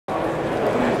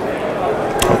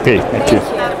Okay, thank you.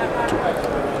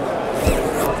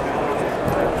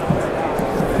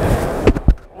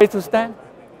 Ready to stand?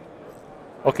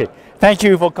 Okay, thank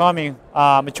you for coming.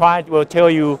 Try will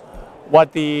tell you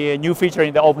what the new feature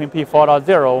in the OpenMP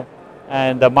 4.0,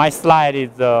 and my slide is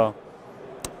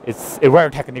it's very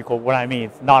technical. What I mean,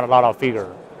 it's not a lot of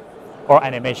figure or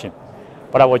animation,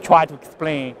 but I will try to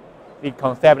explain the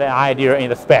concept and idea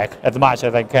in the spec as much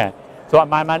as I can. So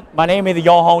my name is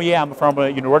YongHong Yan. I'm from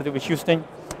the University of Houston.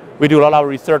 We do a lot of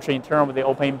research in terms of the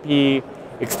OpenMP,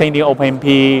 extending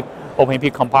OpenMP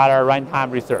compiler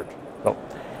runtime research. So,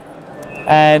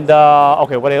 and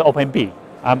okay, what is OpenMP?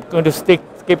 I'm going to skip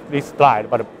this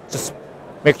slide, but just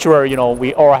make sure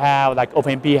we all have like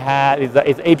OpenMP has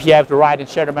its API to write in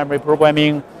shared memory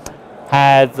programming,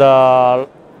 has I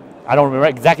don't remember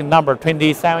exact number,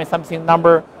 27 something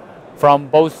number, from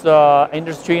both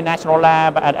industry, national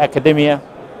lab, and academia.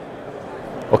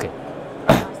 Okay.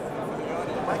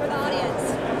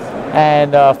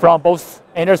 And from both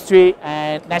industry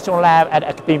and national lab and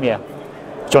academia.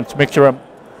 Just to make sure.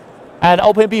 And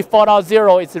OpenMP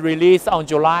 4.0 is released on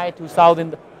July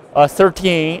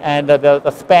 2013, and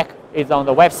the spec is on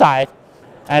the website.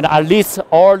 And I list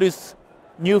all these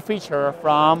new features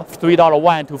from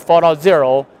 3.1 to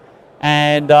 4.0,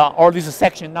 and all these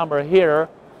section number here.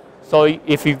 So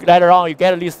if you later on you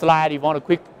get a list slide, you want a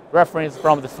quick reference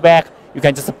from the spec, you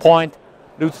can just point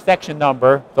to section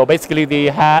number. So basically the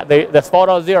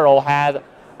 4.0 has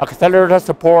accelerator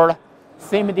support,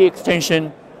 CMD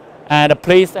extension, and a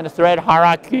place and thread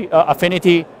hierarchy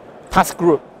affinity, task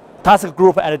group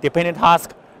and dependent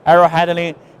task, error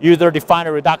handling,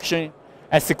 user-defined reduction,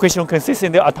 and sequential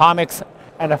consistency atomics,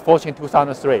 and a Fortune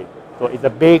 2003. So it's a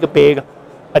big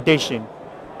addition.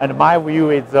 And my view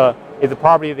is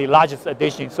probably the largest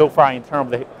addition so far in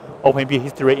terms of the OpenMP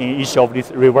history in each of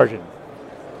these reversions.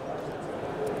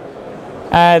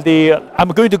 And I'm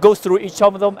going to go through each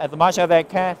of them as much as I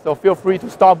can, so feel free to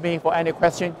stop me for any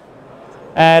question.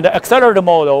 And the accelerator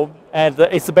model, and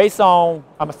it's based on,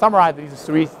 I'm summarizing these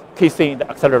three key things in the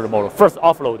accelerator model. First,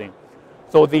 offloading.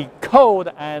 So the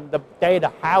code and the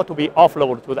data have to be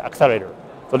offloaded to the accelerator.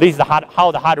 So this is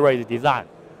how the hardware is designed.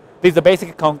 This is the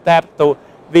basic concept. So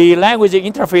the language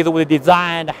interface we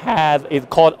designed is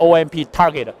called OMP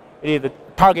target.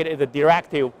 Target is a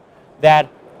directive that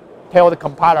tells the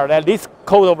compiler that this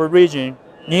code of origin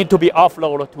needs to be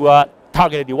offloaded to a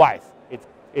target device.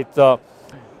 They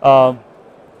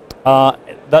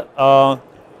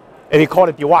call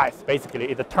it device, basically.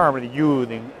 It's a term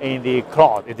used in the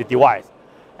cloud, it's a device.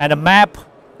 And the map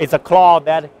is a cloud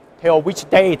that tells which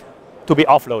date to be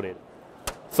offloaded.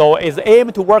 So it's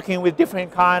aimed to working with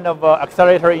different kind of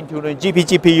accelerator, including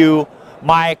GPU,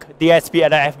 mic, DSP,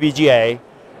 and FPGA.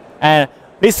 And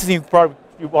this is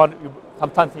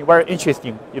something very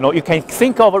interesting. You can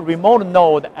think of a remote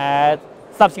node as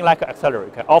something like an accelerator.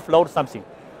 You can offload something.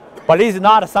 But it is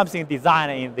not something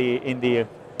designed in the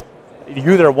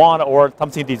user want or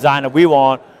something designed we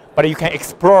want, but you can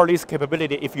explore this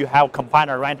capability if you have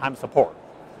compiler runtime support.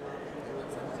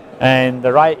 And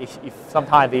if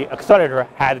sometimes the accelerator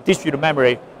has distributed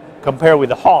memory compared with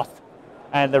the host,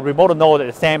 and the remote node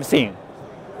is the same thing.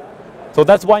 So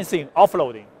that's one thing,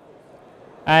 offloading.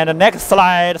 And the next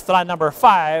slide number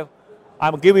 5,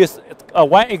 I'm giving you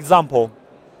one example.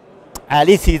 And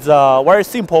this is a very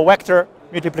simple vector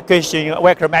multiplication,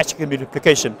 vector magic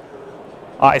multiplication,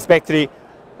 especially.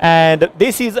 And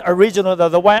this is original,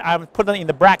 the one I'm putting in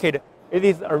the bracket, it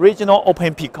is original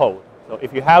OpenMP code. So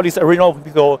if you have this original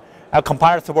OpenMP code, a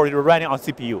compiler support is running on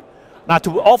CPU. Now to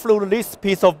offload this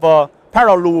piece of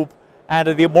parallel loop, and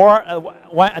the more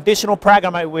one additional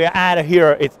program we add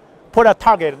here is put a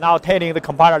target now telling the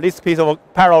compiler this piece of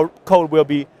parallel code will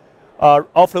be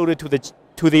offloaded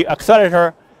to the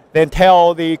accelerator, then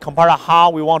tell the compiler how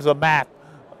we want to map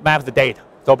the data.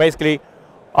 So basically,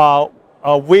 V1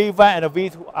 and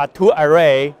V2 are two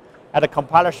array, and the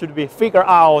compiler should be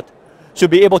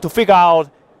able to figure out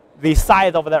the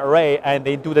size of the array and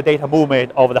then do the data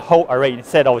movement of the whole array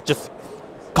instead of just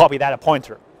copy that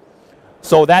pointer.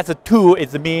 So that's a 2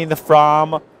 is mean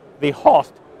from the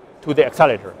host to the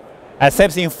accelerator. And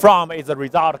same thing from is the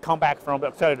result come back from the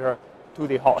accelerator to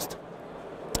the host.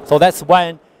 So that's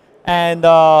one. And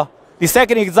the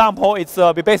second example is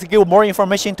we basically give more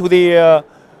information to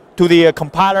the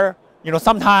compiler.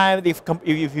 Sometimes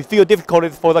if you feel difficulty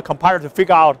for the compiler to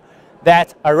figure out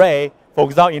that array, for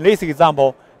example, in this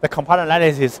example, the compiler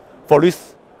analysis for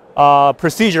this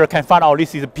procedure can find out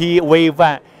this is P wave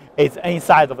 1 is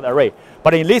inside of the array.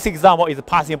 But in this example, it's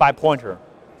passing by pointer.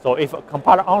 So if a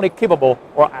compiler only capable,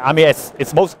 or I mean,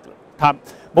 it's most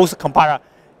compiler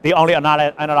they only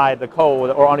analyze the code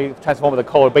or only transform the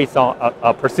code based on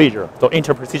a procedure. So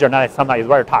inter-procedure analysis sometimes is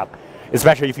very tough,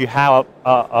 especially if you have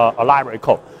a library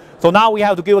code. So now we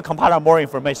have to give a compiler more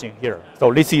information here.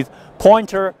 So this is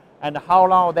pointer and how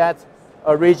long that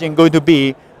region going to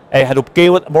be. I have to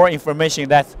give more information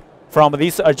that's from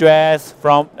this address,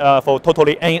 from for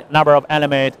totally n number of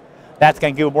elements. That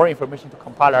can give more information to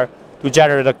compiler to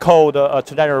generate the code,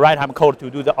 to generate runtime code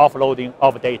to do the offloading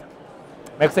of data.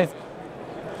 Make sense?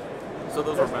 So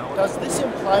those are valid. Does this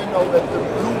imply now that the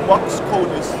blue box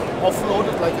code is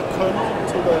offloaded like a kernel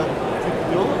to the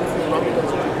GPU if you run it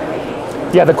as a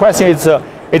GPU? Yeah, the question is,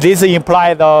 does this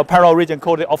imply the parallel region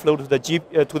code is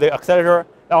offloaded to the accelerator?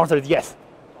 The answer is yes.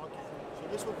 Okay. So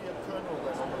this would be a kernel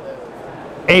then over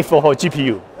there. A for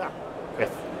GPU. Yeah. Yes.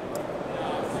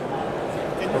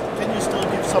 Can you still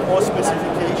give some more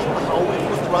specification how it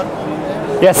would run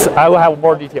over there? Yes, I will have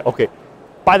more detail. Okay.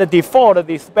 By the default,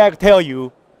 the spec tell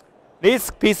you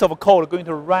this piece of code is going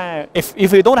to run, if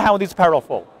you don't have this parallel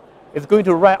flow, it's going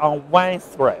to run on one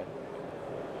thread.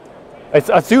 It's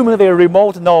assuming the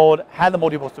remote node has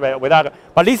multiple threads without,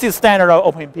 but this is standard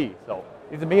of OpenMP. So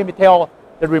it maybe tell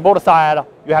the remote side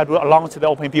you have to launch the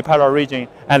OpenMP parallel region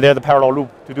and there's a parallel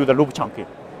loop to do the loop chunking.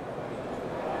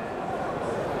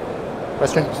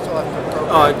 Question?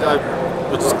 I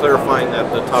was just clarifying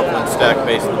that the top one stack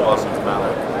base and the bottom one's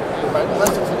malloc.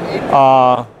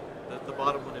 The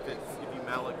bottom one, if you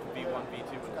malloc V1,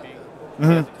 V2, and V, you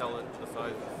have to tell it the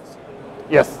sizes.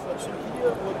 Yes. So here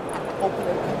would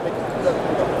OpenMP make it clear?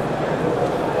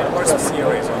 It works with C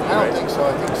arrays. I don't think so. I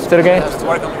think Say it again? Does it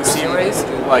work with C arrays?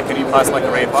 Like, can you pass like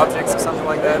array of objects or something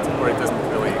like that, or it doesn't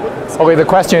really? Okay, the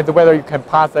question is whether you can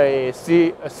pass a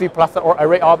C plus or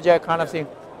array object kind of thing.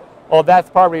 Oh, that's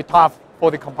probably tough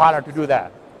for the compiler to do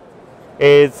that.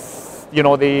 It's, you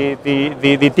know,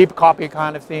 the deep copy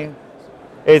kind of thing.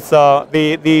 It's the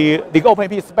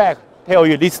OpenMP spec tell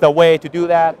you this is the way to do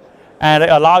that, and it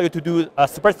allow you to do a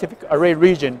specific array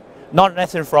region, not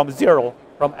necessarily from 0,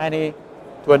 from any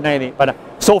to an any, but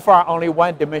so far only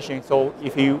one dimension. So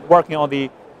if you're working on the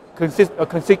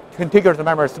contiguous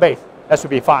memory space, that should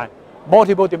be fine.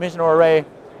 Multiple dimensional array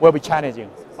will be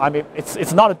challenging. I mean,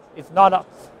 it's not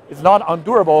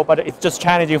undurable, but it's just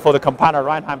challenging for the compiler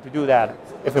runtime to do that.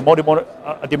 If a multiple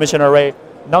dimensional array,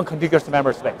 non-contiguous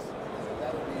memory space.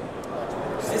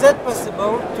 Is it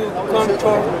possible to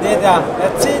control data?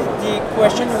 Let's say the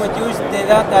question would use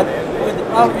data that would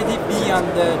already be on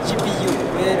the GPU.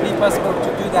 Will it be possible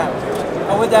to do that?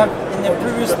 I would have, in the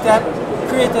previous step,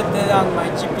 created data on my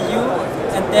GPU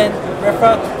and then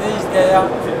refer to this data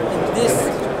in this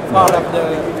part of the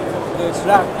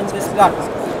block, in this block. Is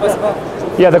it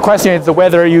possible? Yeah, the question is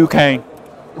whether you can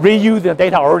reuse the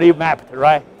data already mapped,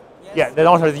 right? Yes. Yeah, the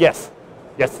answer is yes.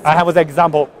 Yes, I have the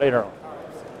example later on.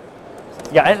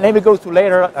 Yeah, and let me go to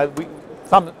later.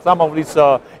 Some of these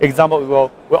examples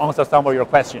will answer some of your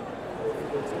questions.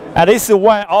 And this is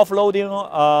one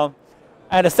offloading.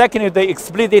 And the second is the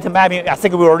explicit data mapping. I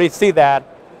think we already see that.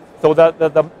 So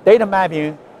the data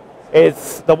mapping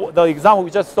is the example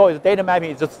we just saw is data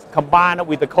mapping is just combined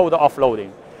with the code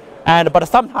offloading. But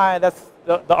sometimes that's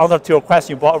the answer to your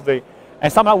question probably.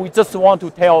 And sometimes we just want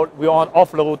to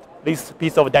offload this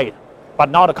piece of data, but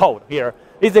not the code here.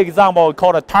 This example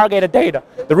called a target data.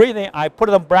 The reason I put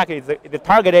it in brackets is the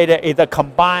target data is a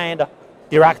combined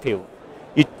directive.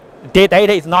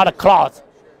 Data is not a clause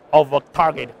of a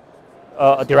target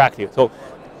directive. So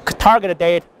target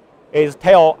data is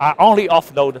I only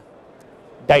offload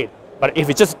data. But if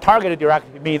it's just target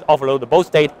directive, it means offload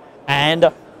both data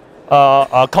and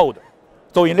code.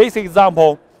 So in this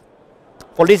example,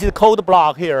 for this code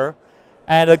block here,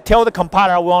 and tell the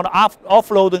compiler we want to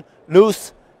offload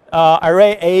loose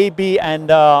array A, B, and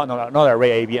no, not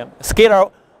array A, B,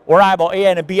 scalar variable A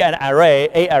and B and array,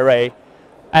 A array.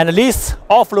 And this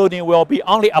offloading will be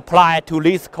only applied to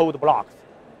these code blocks.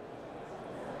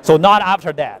 So not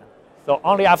after that. So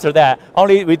only after that,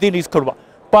 only within this code block.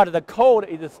 But the code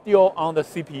is still on the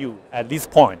CPU at this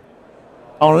point,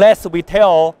 unless we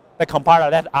tell the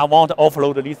compiler that I want to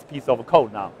offload this piece of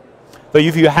code now. So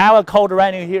if you have a code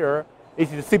running here,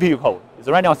 this is CPU code. It's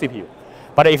running on CPU.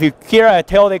 But if you here I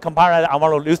tell the compiler that I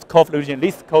want to use code offloading,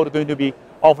 this code is going to be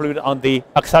offloaded on the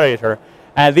accelerator,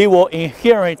 and they will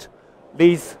inherit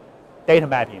this data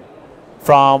mapping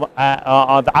from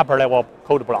on the upper level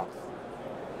code blocks.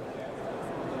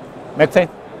 Make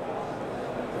sense?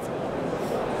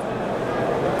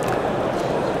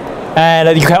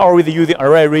 And you can always use the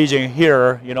array region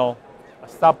here, you know,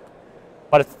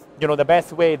 but you know the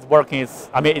best way it's working is,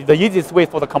 I mean, the easiest way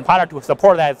for the compiler to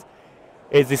support that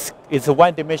is a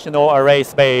one-dimensional array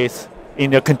space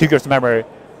in the contiguous memory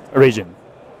region.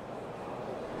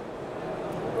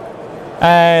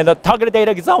 And the target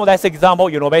data example, that's example,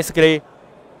 basically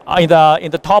in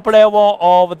the top level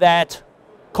of that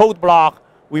code block,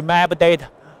 we map data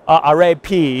array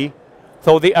P.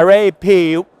 So the array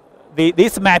P,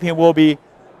 this mapping will be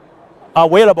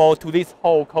available to this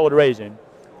whole code region.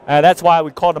 And that's why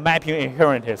we call the mapping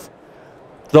inheritance.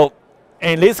 So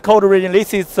in this code region,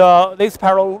 this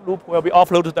parallel loop will be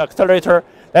offloaded to the accelerator.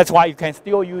 That's why you can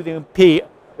still using P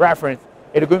reference.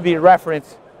 It's going to be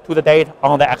reference to the data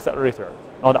on the accelerator,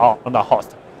 on the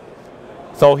host.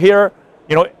 So here,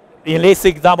 in this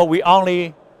example, we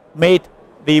only made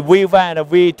the V1 and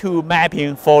V2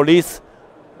 mapping for this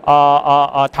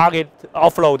target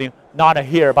offloading, not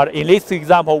here. But in this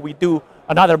example, we do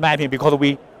another mapping because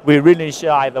we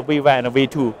reinitialize the V1 and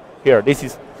V2 here. This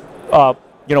is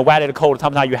valid code.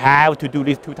 Sometimes you have to do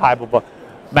these two types of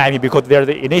mapping because there's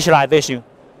the initialization.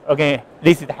 Again,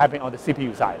 this is happening on the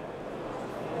CPU side.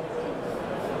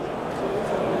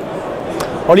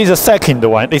 Or this is the second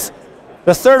one.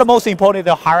 The third most important is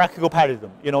the hierarchical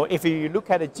parallelism. If you look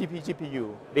at the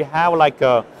GPU, they have like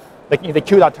in the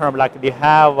QDOT term, like they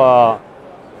have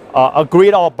a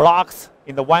grid of blocks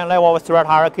in the one level of thread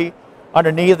hierarchy.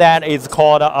 Underneath that is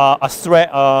called a thread,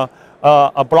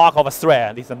 a block of a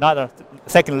thread. This is another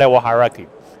second level hierarchy.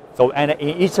 So, and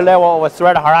in each level of a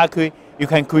thread hierarchy, you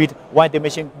can create one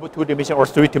dimension, two dimension, or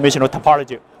three dimensional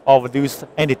topology of this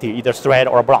entity, either thread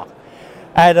or block.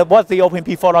 And what the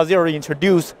OpenMP 4.0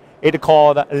 introduced, it's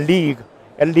called a league.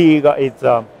 A league is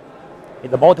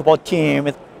multiple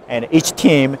teams, and each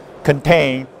team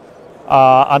contains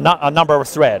a number of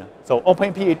threads. So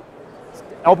OpenMP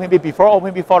before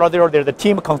OpenMP 4.0, there's a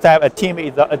team concept. A team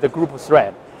is a group of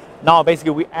threads. Now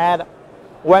basically we add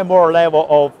one more level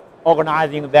of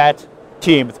organizing that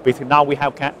teams. Basically now we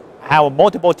can have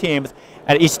multiple teams,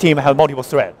 and each team has multiple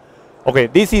threads. Okay,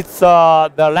 this is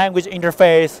the language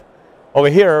interface. Over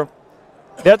here,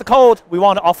 there's the code we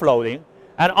want offloading,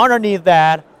 and underneath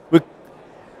that,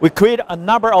 we create a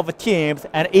number of teams,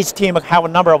 and each team have a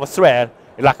number of threads.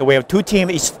 Like we have 2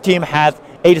 teams, each team has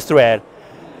 8 threads.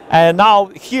 And now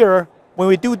here, when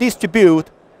we do distribute,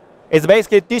 it's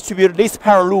basically distribute this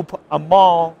parallel loop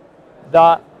among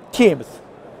the teams.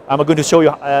 I'm going to show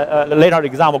you later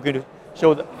example. I'm going to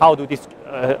show how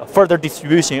to further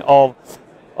distribution of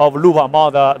loop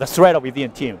among the thread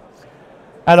within team.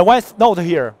 And one note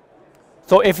here.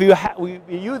 So if we're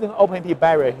using OpenMP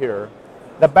barrier here,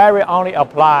 the barrier only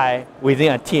apply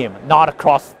within a team, not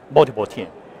across multiple teams.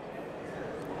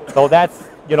 So that's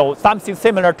something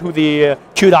similar to the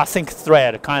QDOT sync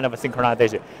thread kind of a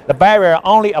synchronization. The barrier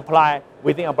only apply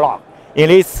within a block. In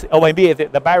this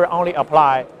OpenMP, the barrier only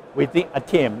apply within a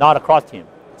team, not across team.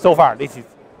 So far, this is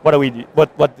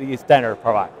what the standard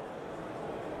provide.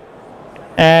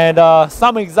 And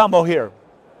some example here.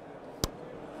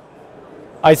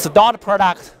 It's a dot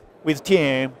product with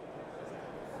team.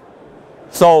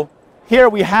 So here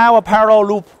we have a parallel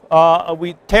loop.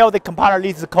 We tell the compiler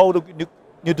this code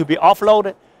need to be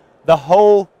offloaded. The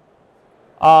whole,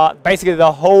 basically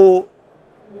the whole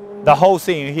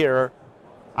thing here.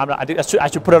 I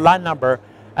should put a line number,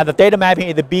 and the data mapping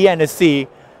is the B and the C.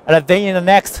 And then in the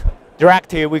next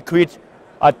directive, we create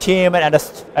a team and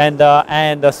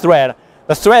the thread.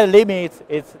 The thread limit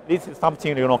this is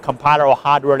something compiler or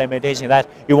hardware limitation that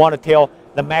you want to tell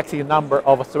the maximum number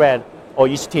of threads or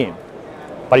each team,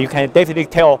 but you can definitely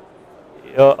tell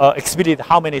explicit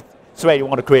how many threads you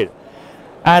want to create.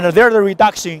 And there's a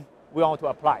reduction we want to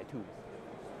apply too,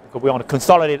 because we want to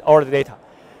consolidate all the data.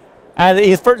 And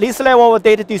in this level of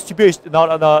data distribution,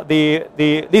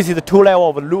 this is the 2 level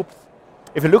of loops.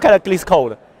 If you look at this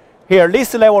code, here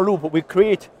this level loop we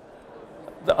create.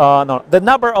 The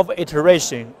number of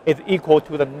iterations is equal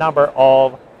to the number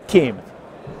of teams.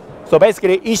 So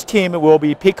basically, each team will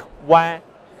be pick one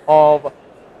of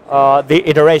the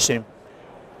iteration.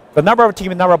 The number of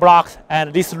teams, number of blocks,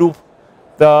 and this loop,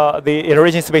 the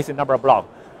iteration space is number of blocks.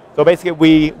 So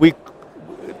basically, we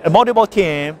multiple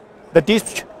team, the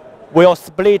disk will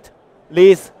split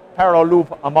this parallel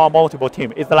loop among multiple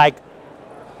teams. It's like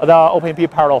the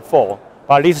OpenMP parallel 4,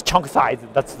 but this chunk size,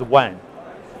 that's the 1.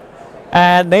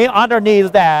 And then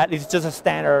underneath that is just a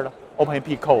standard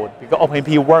OpenMP code, because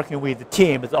OpenMP working with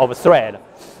teams of a thread.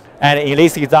 And in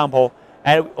this example,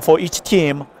 and for each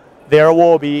team, there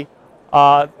will be,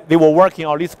 they will working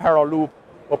on this parallel loop,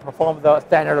 will perform the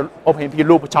standard OpenMP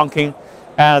loop chunking,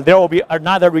 and there will be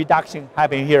another reduction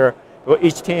happening here. So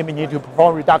each team need to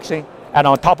perform reduction, and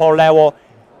on top of level,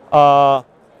 or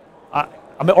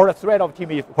the thread of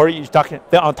team is for each reduction.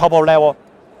 Then on top of level,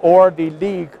 or the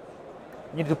league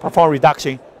need to perform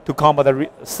reduction to come with the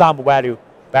sum value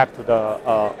back to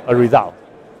the result.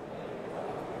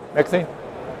 Make sense?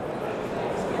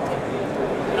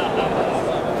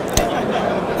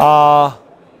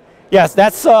 Yes,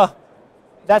 that's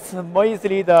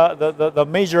basically the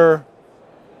major,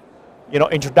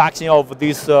 introduction of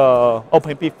this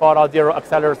OpenMP 4.0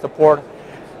 accelerator support.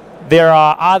 There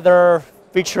are other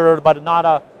features, but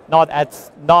not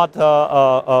at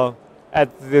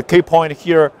the key point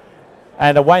here.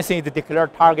 And one thing is declare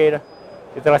target.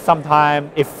 Is that sometimes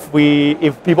if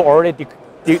people already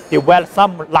develop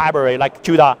some library like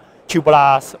CUDA,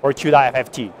 Plus or CUDA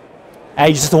FFT, and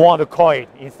you just want to call it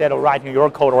instead of writing your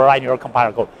code or writing your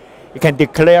compiler code, you can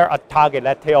declare a target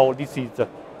that tell this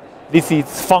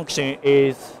function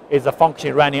is a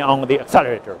function running on the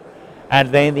accelerator,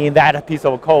 and then in that piece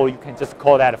of code you can just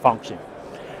call that function.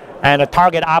 And a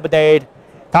target update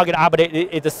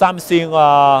is something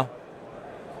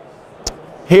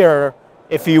here.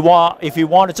 If you want to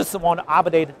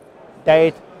update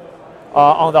date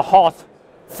on the host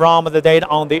from the date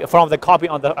from the copy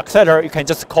on the accelerator, you can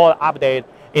just call update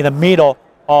in the middle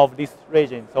of this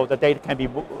region, so the data can be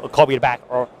copied back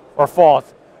or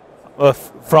forth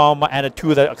from and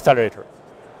to the accelerator.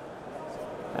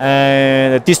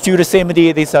 And distributed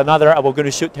CMD, this is another we're going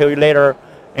to tell you later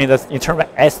in terms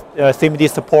of CMD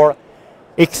support.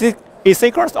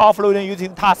 Asynchronous offloading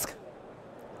using task.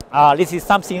 This is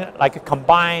something like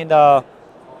combined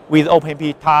with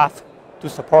OpenMP task to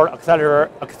support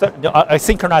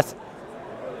asynchronous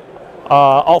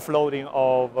offloading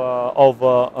of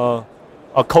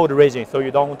a code region, so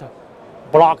you don't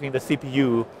blocking the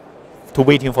CPU to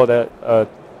waiting for the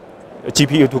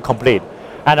GPU to complete.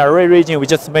 And array region we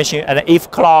just mentioned, and if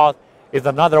clause is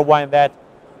another one that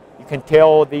you can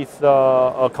tell this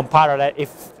compiler that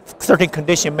if certain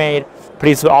condition made,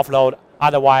 please offload.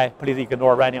 Otherwise, please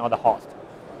ignore running on the host.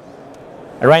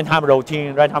 A runtime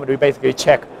routine, we basically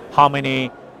check how many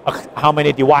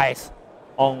devices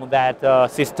on that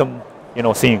system,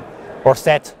 thing, or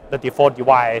set the default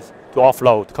device to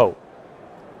offload code.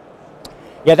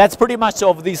 Yeah, that's pretty much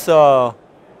of this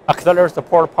accelerator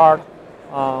support part.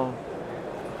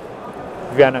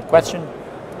 If you have a question.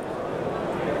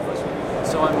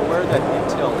 So I'm aware that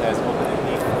Intel has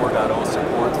OpenMP 4.0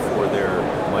 support for their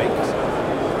mics.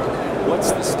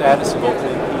 What's the status of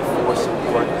OpenMP 4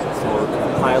 support for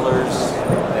compilers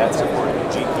that support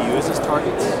GPUs as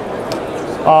targets?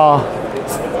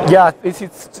 Yeah, this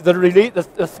is the release.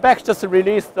 The spec just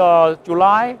released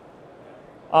July.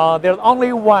 There's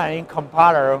only one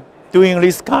compiler doing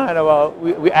this kind of.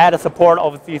 We add support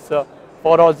of this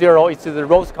 4.0. It's the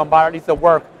Rose compiler. It's the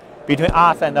work between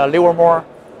us and Livermore.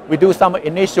 We do some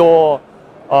initial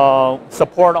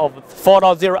support of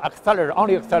 4.0 accelerator,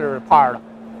 only accelerator part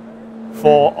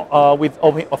for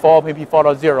OpenMP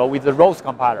 4.0 with the Rose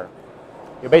compiler.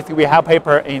 Basically, we have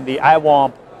paper in the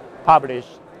IWAMP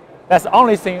published. That's the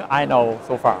only thing I know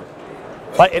so far.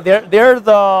 But there's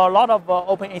a lot of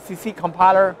OpenACC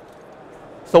compiler.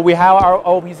 So we have our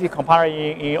OpenACC compiler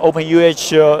in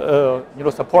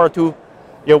OpenUH support too.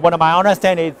 One of my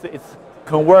understanding is it's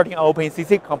converting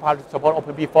OpenACC compiler to support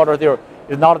OpenMP 4.0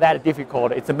 is not that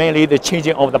difficult. It's mainly the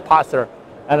changing of the parser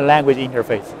and the language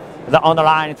interface. The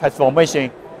underlying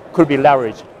transformation could be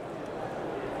leveraged.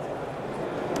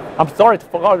 I'm sorry to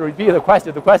forget to repeat the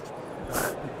question.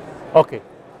 Okay.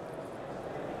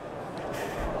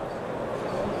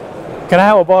 Can I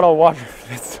have a bottle of water,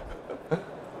 please?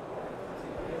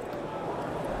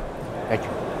 Thank you.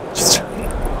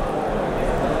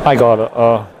 I got it.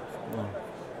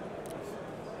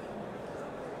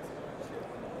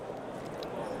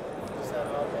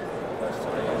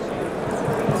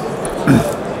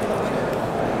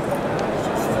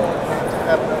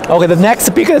 Okay, the next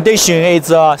big addition is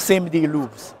CMD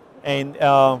loops, and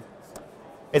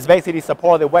it's basically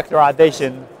support the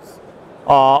vectorization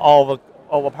of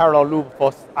a parallel loop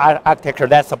for architecture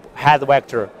that has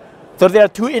vector. So there are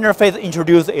two interfaces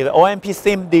introduced: is OMP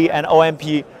CMD and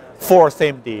OMP 4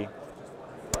 CMD,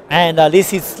 and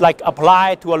this is like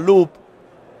applied to a loop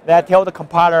that tells the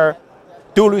compiler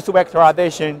do this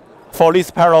vectorization for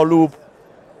this parallel loop,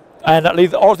 and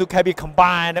this also can be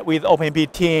combined with OpenMP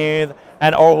teams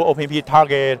and all OpenMP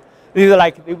target.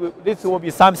 This will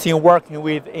be something working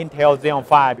with Intel Xeon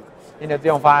 5. Intel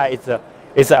Xeon 5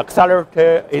 it's an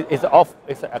accelerator. It's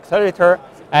an accelerator,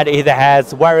 and it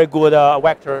has very good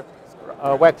vector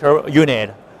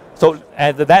unit. So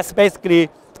that's basically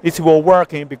this will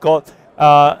working because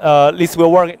this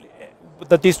will work.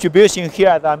 The distribution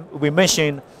here that we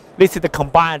mentioned, this is the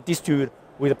combined distribute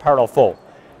with parallel 4,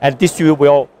 and distribute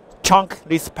will chunk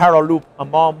this parallel loop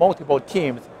among multiple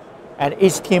teams. And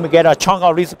each team get a chunk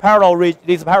of this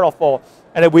parallel 4,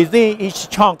 and within each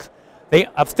chunk, the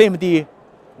CMD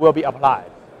will be applied.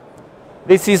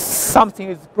 This is something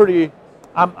is pretty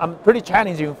I'm pretty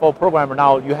challenging for programmer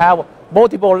now. You have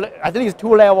multiple, at least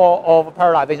 2 levels of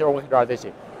parallelization or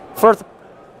vectorization. First,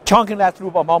 chunking that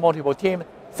loop among multiple teams.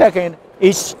 Second,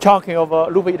 each chunking of a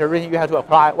loop iteration, you have to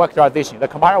apply vectorization. The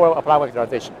compiler will apply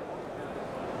vectorization.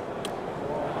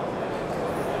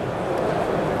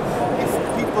 If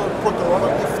people put a lot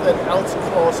of if then else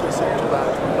clauses into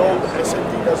that, no, the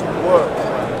SMD doesn't work.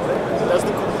 Does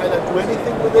the compiler do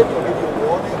anything with it, or give you a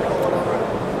warning or whatever?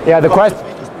 Yeah, the question. It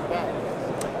may just be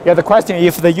bad. Yeah, the question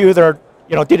if the user,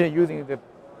 didn't use it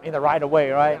in the right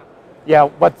way, right? Yeah,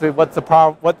 what's the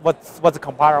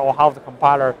compiler or how the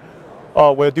compiler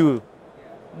will do?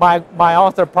 My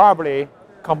answer probably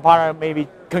compiler may be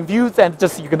confused and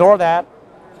just ignore that,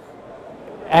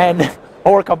 and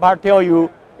or compiler tell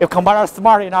you if compiler is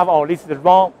smart enough, oh, this is the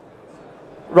wrong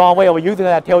way of using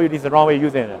it. Tell you this is the wrong way of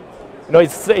using it.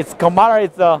 It's compiler.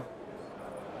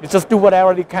 It's just do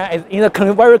whatever they can. It's in a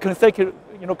very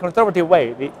conservative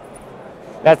way.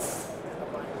 That's.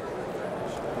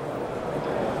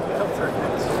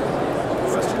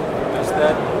 Does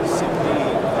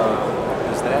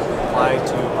that apply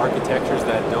to architectures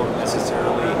that don't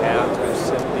necessarily have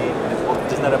SIMD?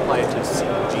 Doesn't that apply to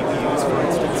GPUs, for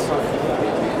instance?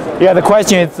 Yeah, the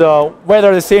question is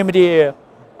whether the CMD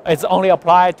is only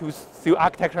applied to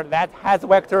architecture that has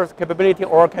vectors capability,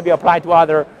 or can be applied to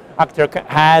other architecture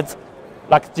has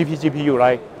like GPU,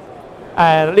 right?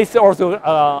 And this is also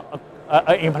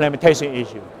an implementation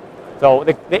issue. So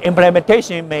the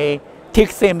implementation may take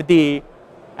CMD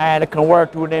and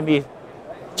convert to maybe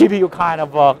GPU kind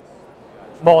of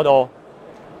model.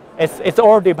 It's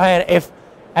all depends if,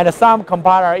 and some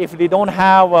compiler, if they don't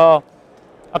have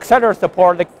accelerator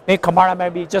support, the compiler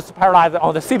maybe just parallelize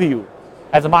on the CPU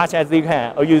as much as they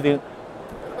can, or using.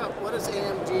 What does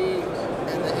AMD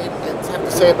and the APUs have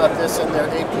to say about this and their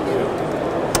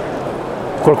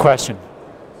APU? Good question.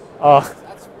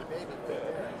 That's the baby right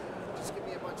there. Just give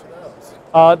me a bunch of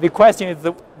those. The question is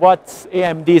what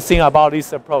AMD think about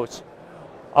this approach.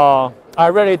 I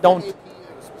really don't. APU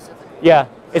specifically. Yeah,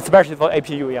 especially for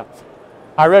APU. Yeah,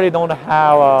 I really don't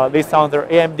have this answer.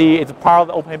 AMD is part of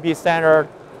the OpenMP standard,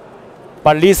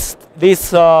 but this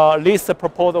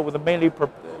proposal was mainly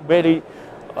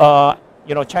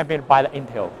championed by the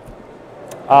Intel.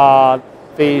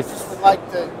 This would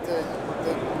like the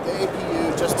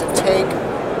APU just to take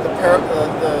the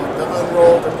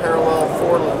unrolled or parallel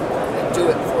for loop and do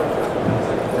it for you.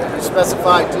 You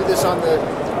specify, do this on the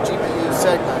GPU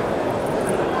segment.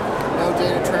 No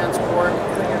data transport,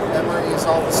 memory is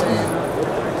all the same.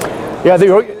 Yeah,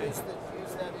 Use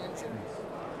that engine.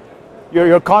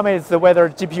 your comment is whether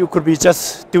GPU could be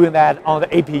just doing that on the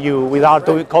APU without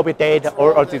doing copy data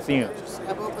or this thing. Just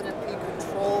have OpenMP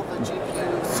control the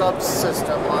GPU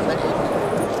subsystem on the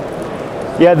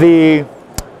APU. Yeah,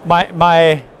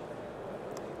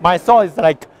 my thought is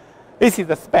like, this is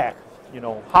the spec.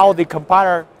 How the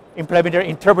compiler implementer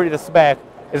interpreted the spec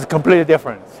is completely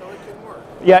different. So it can work.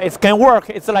 Yeah, it can work.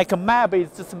 It's like a map.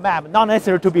 It's just a map, not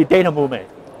necessary to be data movement.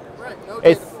 Right. No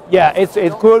data movement.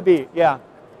 It could be. Yeah,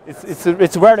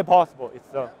 it's very possible.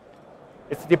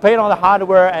 It's depending on the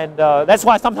hardware, and that's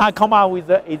why sometimes come out with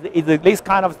this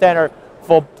kind of standard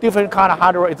for different kind of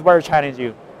hardware. It's very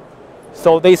challenging.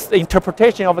 So this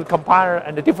interpretation of the compiler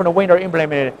and the different vendor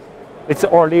implemented, it's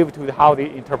all leave to how they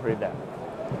interpret that.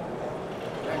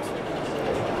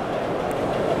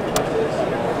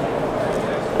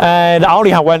 And I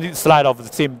only have one slide of the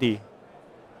CMD.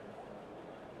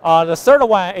 The third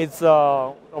one is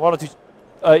I wanted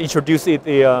to introduce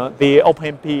the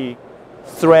OpenMP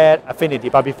thread affinity.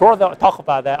 But before I talk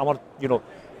about that, I want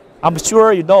I'm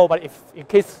sure you know, but if in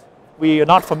case we are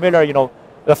not familiar,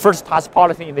 the first task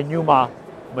policy in the NUMA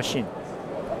machine.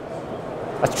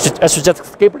 I should just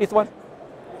skip this one.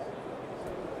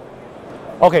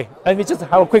 Okay, let me just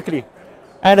have quickly.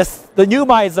 And the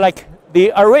NUMA is like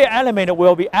the array element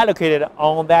will be allocated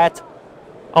on that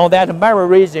memory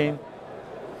region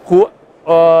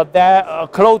that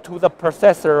close to the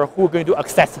processor who are going to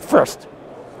access first.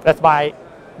 That's my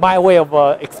way of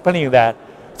explaining that.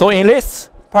 So in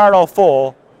this parallel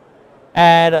 4,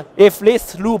 and if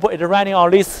this loop is running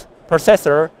on this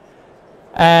processor,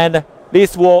 and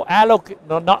this will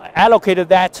allocate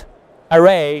that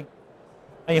array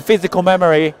in physical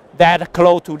memory that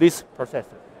close to this processor.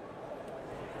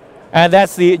 And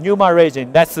that's the NUMA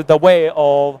region. That's the way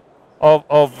of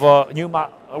NUMA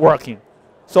working.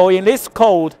 So in this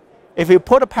code, if you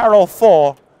put a parallel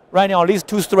 4 running on these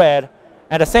 2 threads,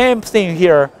 and the same thing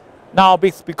here, now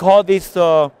because this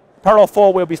parallel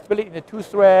 4 will be split into 2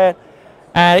 threads,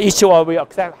 and each one will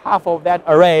accept half of that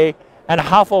array, and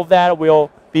half of that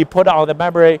will be put on the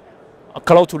memory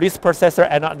close to this processor,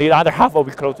 and the other half will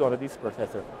be close to this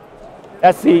processor.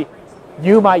 That's the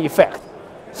Newman effect.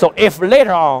 So if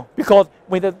later on, because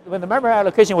when the memory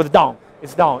allocation was done,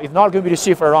 it's done. It's not going to be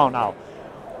shift around now.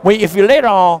 If you later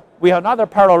on, we have another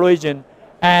parallel region,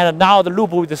 and now the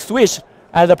loop will switch,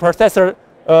 and the processor,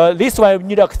 this way we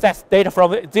need to access data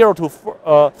from 0 to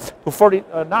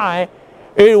 49,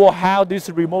 it will have this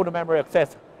remote memory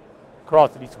access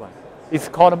across this one. It's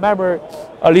called a memory,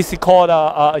 this is called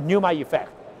a Newman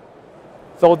effect.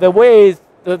 So the way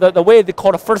they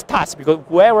call the first touch, because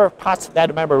whoever touched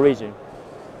that memory region,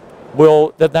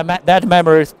 that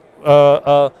memory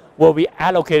will be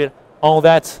allocated on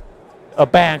that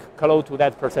bank close to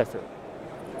that processor.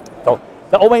 So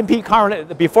the OpenMP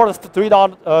currently, before the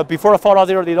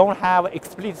 4.0, they don't have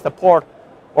explicit support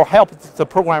or help the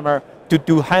programmer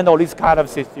to handle this kind of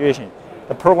situation.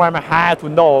 The programmer has to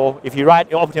know, if you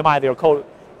optimize your code,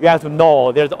 you have to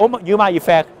know there's the Newman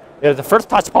effect, there's the first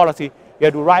touch policy, you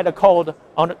have to write the code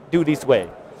do this way.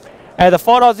 And the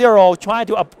 4.0 trying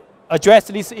to address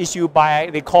this issue by,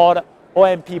 they call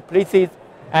OpenMP places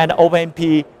and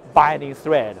OpenMP binding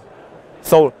thread.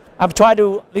 So I'm trying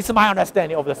to, this is my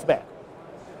understanding of the spec.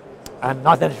 I'm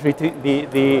not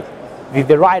necessarily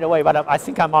the right way, but I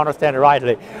think I'm understanding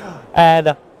rightly.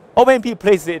 And OpenMP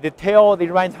places, they tell the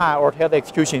runtime or tell the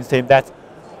execution system that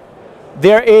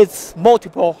there is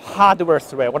multiple hardware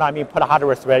thread. What I mean put a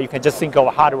hardware thread, you can just think of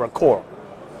a hardware core.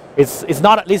 This is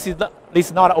not an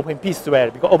OpenMP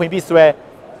thread, because OpenMP thread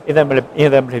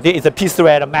is a P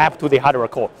thread mapped to the hardware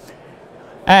core.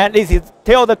 And this is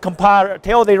tell the compiler,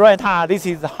 tell the runtime, this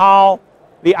is how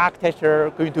the architecture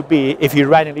is going to be if you're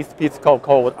writing this piece of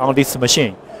code on this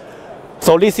machine.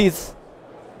 So this is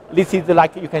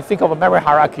like, you can think of a memory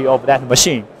hierarchy of that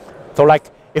machine. So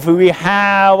like if we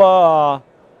have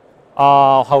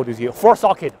how do you see, 4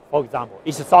 sockets, for example,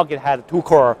 each socket has 2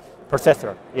 core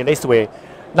processor in this way.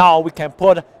 Now we can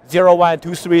put 0, 1,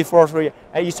 2, 3, 4, 3,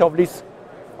 and each of these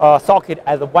socket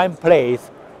as one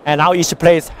place, and now each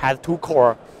place has 2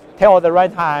 core. Tell the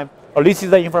runtime, or this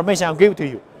is the information I'll give to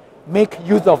you. Make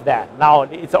use of that. Now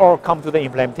it's all come to the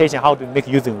implementation, how to make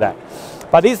use of that.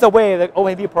 But this is the way that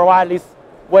OpenMP provides this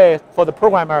way for the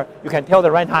programmer. You can tell the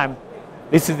runtime,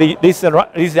 this is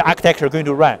the architecture going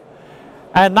to run.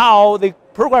 And now the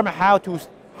programmer how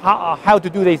to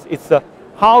do this. It's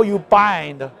how you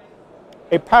bind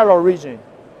a parallel region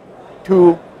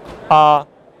to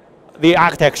the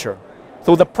architecture.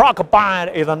 So the proc bind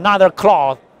is another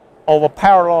clause of a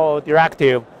parallel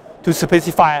directive to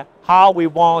specify how we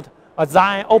want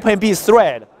assign OpenMP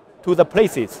thread to the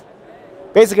places.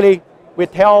 Basically, we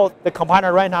tell the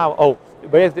compiler right now, oh,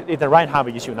 it's the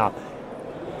runtime issue now.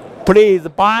 Please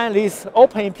bind this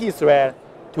OpenMP thread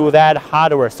to that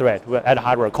hardware thread, to that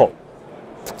hardware code.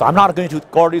 So I'm not going to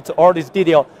go into all this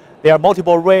detail. There are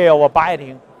multiple ways of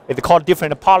binding. It's called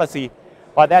different policy,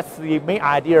 but that's the main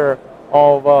idea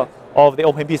of the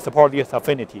OpenMP support this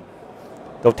affinity.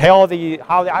 So tell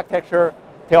how the architecture,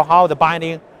 tell how the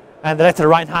binding, and let the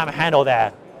runtime handle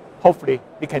that. Hopefully,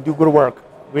 they can do good work.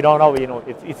 We don't know,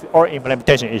 it's our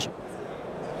implementation issue.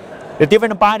 The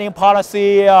different binding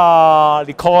policy,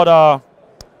 they call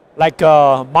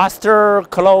master,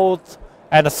 close,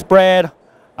 and spread.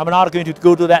 I'm not going to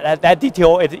go to that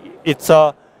detail. It's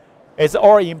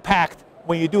all impact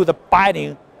when you do the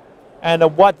binding, and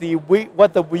what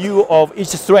the view of each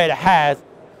thread has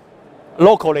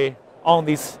locally on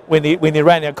this when they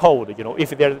run their code. If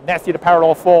there's nested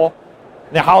parallel for,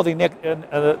 then how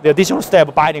the additional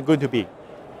step binding going to be.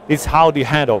 This is how they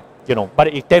handle. But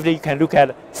definitely you can look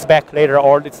at spec later,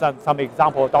 or some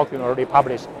example document already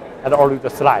published and already the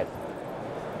slide.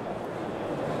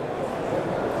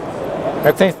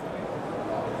 Make sense?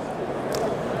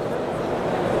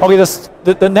 Okay,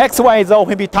 the next one is the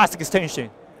OpenMP task extension.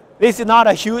 This is not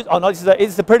a huge,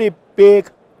 it's a pretty big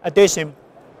addition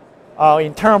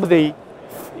in terms of the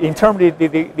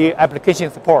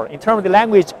application support. In terms of the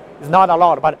language, it's not a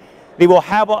lot, but they will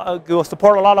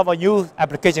support a lot of new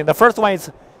applications. The first one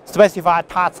is specify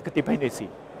task dependency.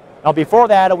 Now before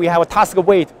that, we have a task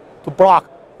wait to block,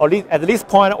 or at this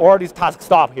point, all these tasks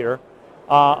stop here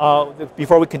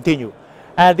before we continue.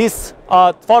 And this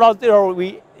 4.0,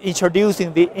 we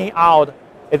introducing the in-out,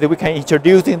 we can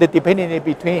introducing the dependency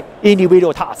between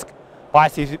individual tasks by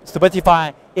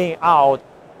specifying in-out,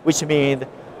 which means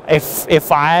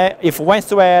if one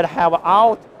thread have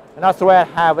out, another thread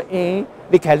have in,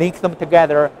 they can link them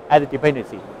together as a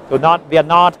dependency. So they are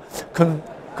not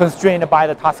constrained by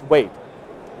the task wait.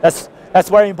 That's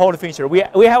very important feature.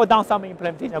 We have done some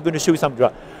implementation. I'm going to show you some.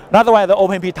 Another one is the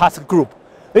OpenMP task group.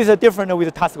 This is different with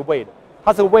the task wait.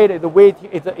 Task wait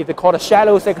is called a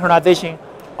shallow synchronization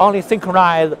only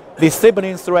synchronize the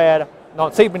sibling thread,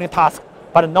 not sibling task,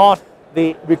 but not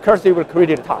the recursively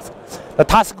created task. The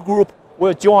task group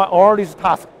will join all these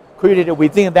tasks created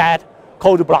within that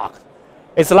code block.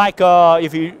 It's like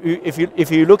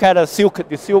if you look at a Silk,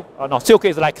 Silk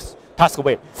is like task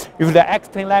wait. If the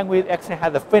X10 language, X10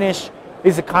 has a finish,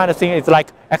 this kind of thing is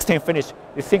like X10 finish.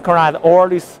 You synchronize all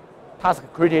these tasks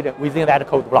created within that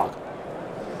code block.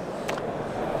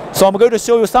 So I'm going to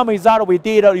show you some example we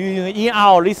did using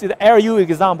in-out. This is the RU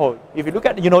example. If you look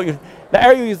at, the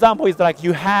RU example is like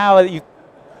you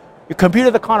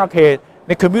compute the corner case,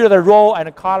 then compute the row and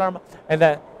the column, and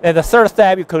then the third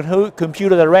step you compute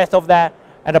the rest of that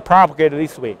and propagate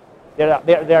this way. There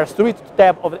are 3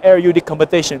 steps of the RU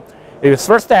decomposition. There is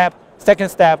first step, second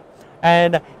step,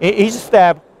 and in each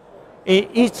step,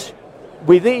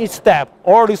 within each step,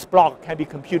 all these blocks can be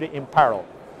computed in parallel.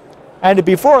 And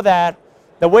before that,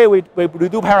 the way we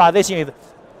do parallelization is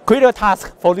create a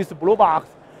task for this blue box,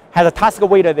 has a task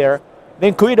weighted there,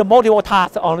 then create a multiple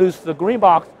task on this green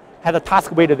box, has a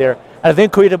task weighted there, and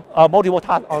then create a multiple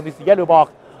task on this yellow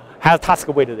box, has a task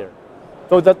weighted there.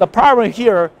 So the problem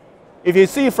here, if you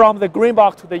see from the green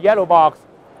box to the yellow box,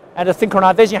 and the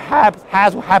synchronization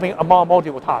has happened among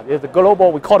multiple tasks. There's a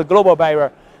global, we call it global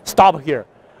barrier, stop here.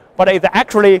 But it's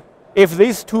actually, if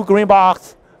these 2 green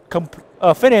boxes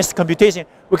finish computation,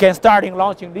 we can start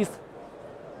launching this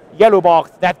yellow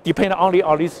box that depends only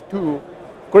on these 2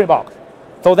 green boxes.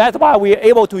 So that's why we're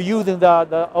able to using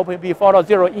the OpenMP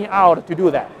 4.0 in-out to do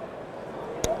that.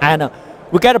 And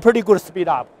we get a pretty good speed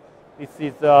up. This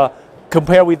is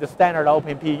compared with the standard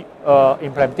OpenMP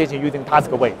implementation using task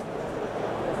wait.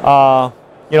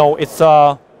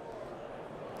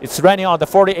 It's running on the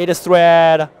 48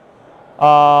 thread.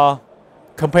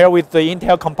 Compared with the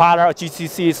Intel compiler,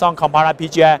 GCC, Sun compiler,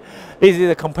 PGI, this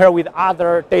is compared with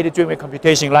other data-driven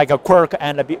computation like a Quark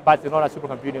and a Barcelona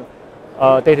supercomputing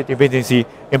data dependency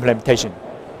implementation.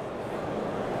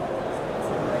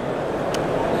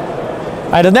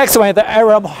 And the next one is the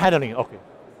error handling. Okay,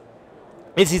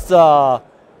 this is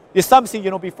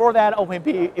something before that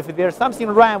OpenMP. If there's something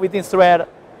run within thread,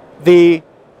 the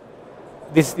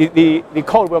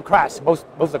code will crash. Most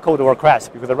of the code will crash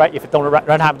because if it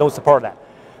runtime don't support that.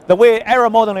 The way error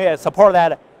modeling is support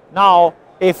that. Now,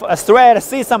 if a thread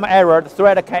sees some error, the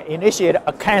thread can initiate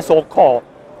a cancel call,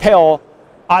 tell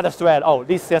other thread, oh,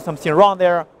 this is something wrong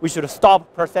there. We should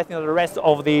stop processing the rest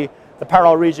of the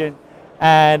parallel region,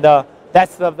 and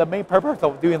that's the main purpose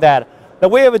of doing that. The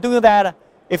way of doing that,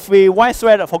 if one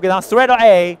thread, for example, thread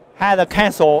A has a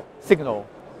cancel signal,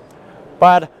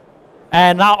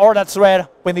 and now all that thread,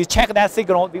 when they check that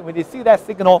signal, when they see that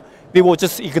signal, they will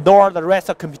just ignore the rest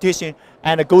of computation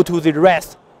and go to the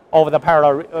rest of the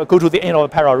parallel, go to the end of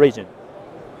the parallel region.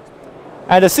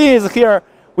 And the thing is here,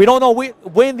 we don't know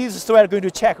when these threads are going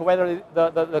to check whether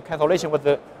the cancellation was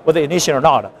the initial or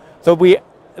not. So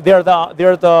there are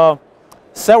the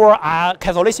several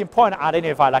cancellation points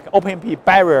identified, like OpenMP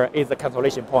barrier is the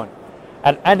cancellation point.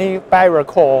 And any barrier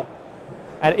call,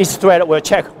 and each thread will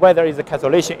check whether it's a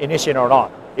cancellation initial or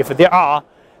not. If there are,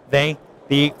 then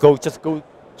they just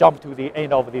jump to the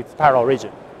end of this parallel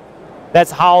region.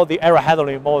 That's how the error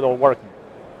handling model works.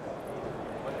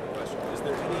 Is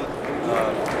there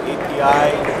any API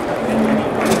and any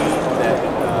routine that you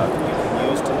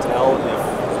can use to tell if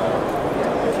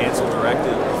the cancel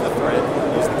directive, the thread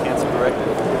use the cancel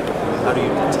directive? How do you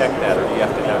detect that, or do you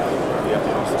have to do it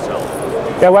yourself?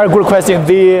 Yeah, very good question.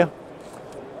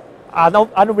 I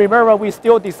don't remember we're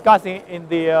still discussing in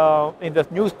the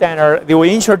new standard. They will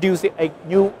introduce a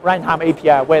new runtime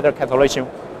API whether cancellation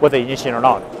was the initial or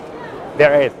not.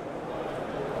 There is.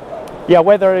 Yeah,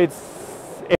 whether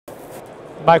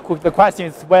the question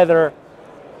is whether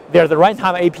there's a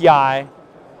runtime API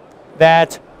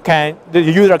that the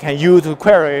user can use to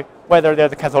query whether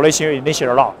there's a cancellation initial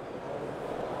or not.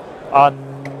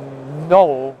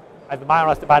 No, as my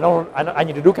understanding, I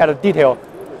need to look at the detail.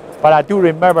 But I do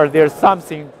remember there's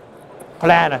something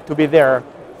planned to be there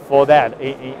for that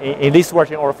in this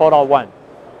version or 4.1.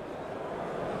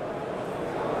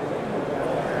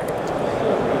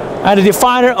 And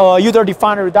the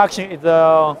user-defined reduction is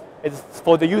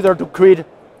for the user to create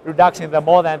reductions that are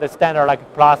more than the standard,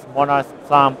 like plus, minus,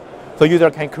 sum. So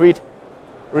user can create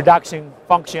reduction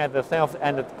function themselves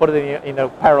and put it in a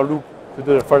parallel loop to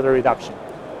do the further reduction.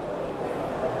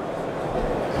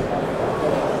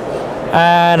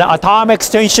 And atomic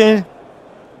extension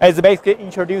is basically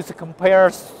introduced compare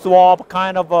swap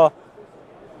kind of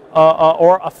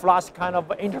or a flush kind of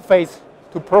interface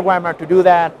to programmer to do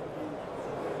that.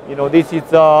 This is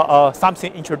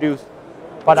something introduced,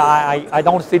 but I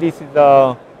don't see this is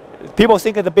people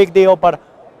think it's a big deal, but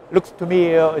looks to me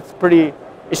it's pretty.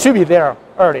 It should be there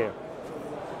earlier.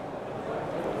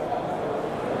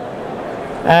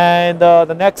 And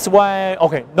the next one,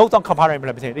 okay, notes on compiler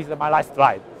implementation. This is my last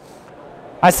slide.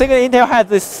 I think Intel has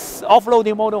this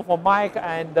offloading model for mic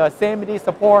and CMD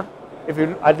support. If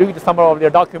you read some of their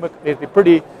documents,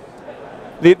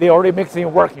 they already make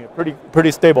things working,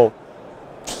 pretty stable.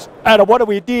 And what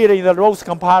we did in the ROS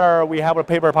compiler, we have a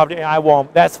paper published in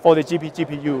iWorm. That's for the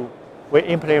GPU. We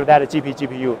implement that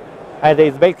GPU. And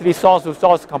it's basically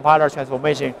source-to-source compiler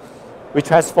transformation. We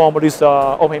transform this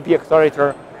OpenMP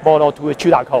accelerator model to a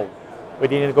CUDA code. We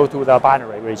didn't go to the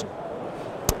binary region.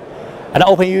 And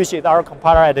OpenUH is our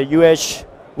compiler at the UH.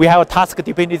 We have a task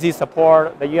dependency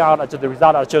support. The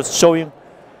result are just showing.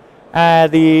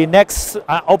 And the next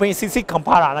OpenCC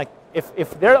compiler, like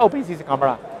if there's OpenCC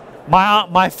compiler,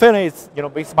 my feeling is,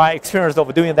 based on my experience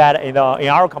of doing that in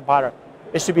our compiler,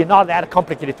 it should be not that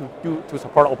complicated to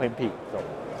support OpenMP. So.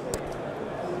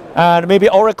 And maybe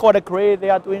Oracle at Cray, they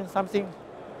are doing something.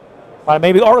 But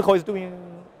maybe Oracle is doing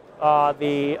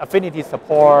the affinity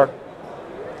support.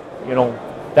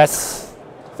 That's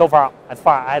so far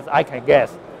as I can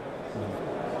guess.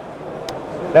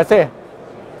 That's it.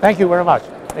 Thank you very much.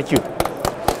 Thank you.